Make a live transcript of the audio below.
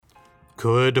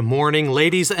Good morning,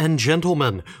 ladies and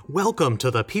gentlemen. Welcome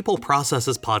to the People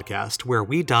Processes Podcast, where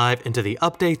we dive into the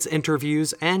updates,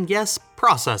 interviews, and yes,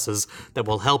 processes that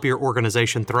will help your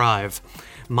organization thrive.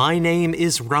 My name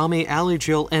is Rami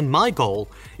Alijil, and my goal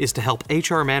is to help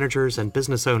HR managers and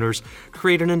business owners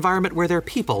create an environment where their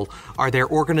people are their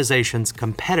organization's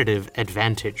competitive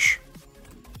advantage.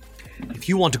 If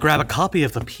you want to grab a copy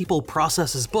of the People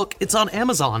Processes book, it's on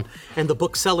Amazon and the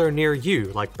bookseller near you,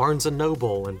 like Barnes &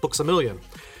 Noble and Books A Million.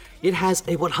 It has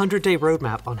a 100-day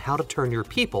roadmap on how to turn your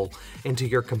people into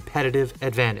your competitive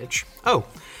advantage. Oh,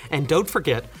 and don't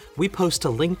forget, we post to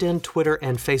LinkedIn, Twitter,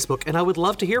 and Facebook, and I would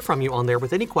love to hear from you on there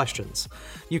with any questions.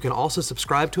 You can also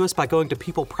subscribe to us by going to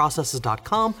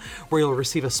peopleprocesses.com, where you'll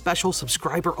receive a special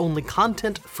subscriber-only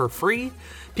content for free.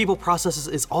 People Processes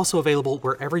is also available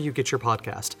wherever you get your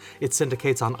podcast. It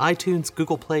syndicates on iTunes,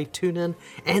 Google Play, TuneIn,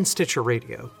 and Stitcher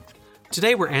Radio.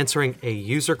 Today we're answering a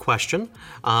user question.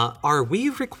 Are we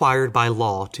required by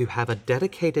law to have a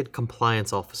dedicated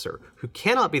compliance officer who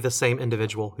cannot be the same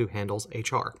individual who handles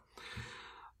HR?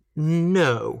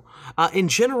 No. In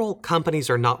general, companies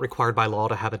are not required by law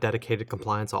to have a dedicated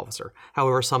compliance officer.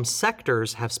 However, some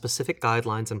sectors have specific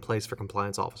guidelines in place for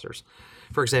compliance officers.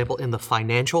 For example, in the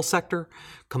financial sector,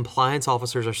 compliance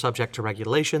officers are subject to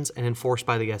regulations and enforced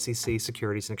by the SEC,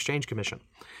 Securities and Exchange Commission,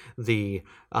 the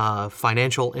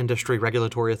Financial Industry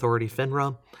Regulatory Authority,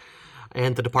 FINRA,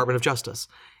 and the Department of Justice.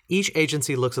 Each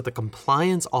agency looks at the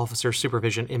compliance officer's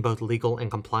supervision in both legal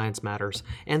and compliance matters,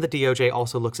 and the DOJ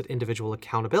also looks at individual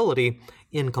accountability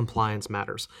in compliance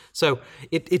matters. So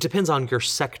it depends on your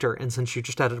sector, and since you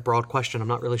just added a broad question, I'm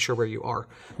not really sure where you are.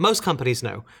 Most companies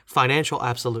know. Financial,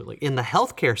 absolutely. In the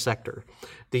healthcare sector,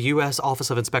 the U.S. Office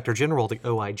of Inspector General, the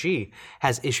OIG,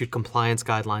 has issued compliance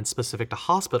guidelines specific to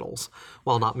hospitals.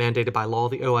 While not mandated by law,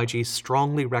 the OIG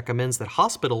strongly recommends that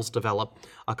hospitals develop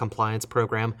a compliance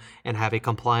program and have a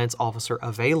compliance officer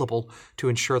available to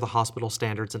ensure the hospital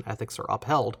standards and ethics are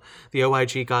upheld. The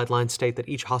OIG guidelines state that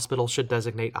each hospital should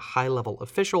designate a high-level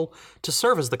official to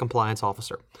serve as the compliance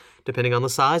officer. Depending on the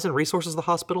size and resources of the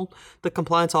hospital, the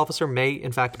compliance officer may,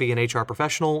 in fact, be an HR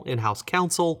professional, in-house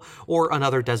counsel, or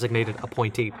another designated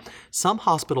appointee. Some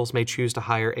hospitals may choose to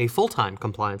hire a full-time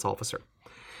compliance officer.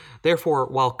 Therefore,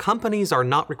 while companies are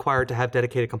not required to have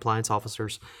dedicated compliance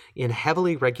officers, in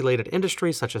heavily regulated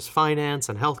industries such as finance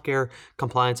and healthcare,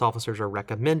 compliance officers are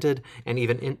recommended and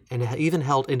even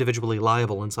held individually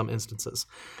liable in some instances.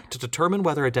 To determine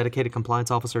whether a dedicated compliance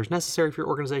officer is necessary for your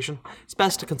organization, it's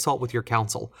best to consult with your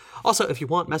counsel. Also, if you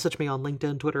want, message me on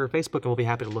LinkedIn, Twitter, or Facebook, and we'll be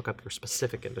happy to look up your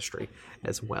specific industry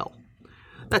as well.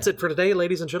 That's it for today,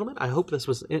 ladies and gentlemen. I hope this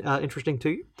was interesting to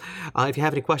you. If you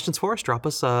have any questions for us, drop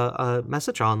us a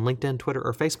message on LinkedIn, Twitter,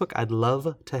 or Facebook. I'd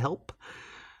love to help.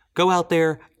 Go out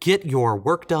there, get your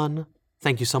work done.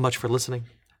 Thank you so much for listening.